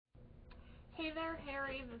Hey there,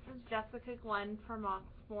 Harry. This is Jessica Glenn from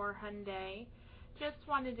Oxmoor Hyundai. Just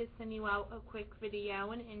wanted to send you out a quick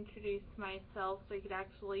video and introduce myself so you could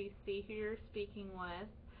actually see who you're speaking with.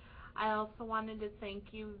 I also wanted to thank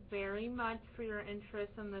you very much for your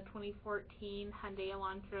interest in the 2014 Hyundai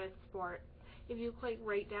Elantra Sport. If you click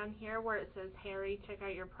right down here where it says Harry, check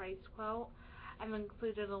out your price quote. I've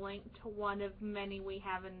included a link to one of many we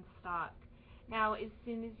have in stock. Now, as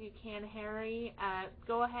soon as you can, Harry,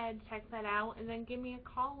 go ahead, check that out, and then give me a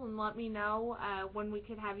call and let me know when we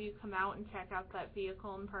could have you come out and check out that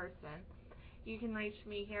vehicle in person. You can reach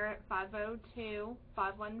me here at 502-515-8811.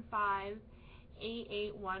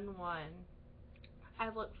 I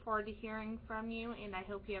look forward to hearing from you, and I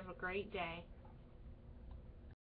hope you have a great day.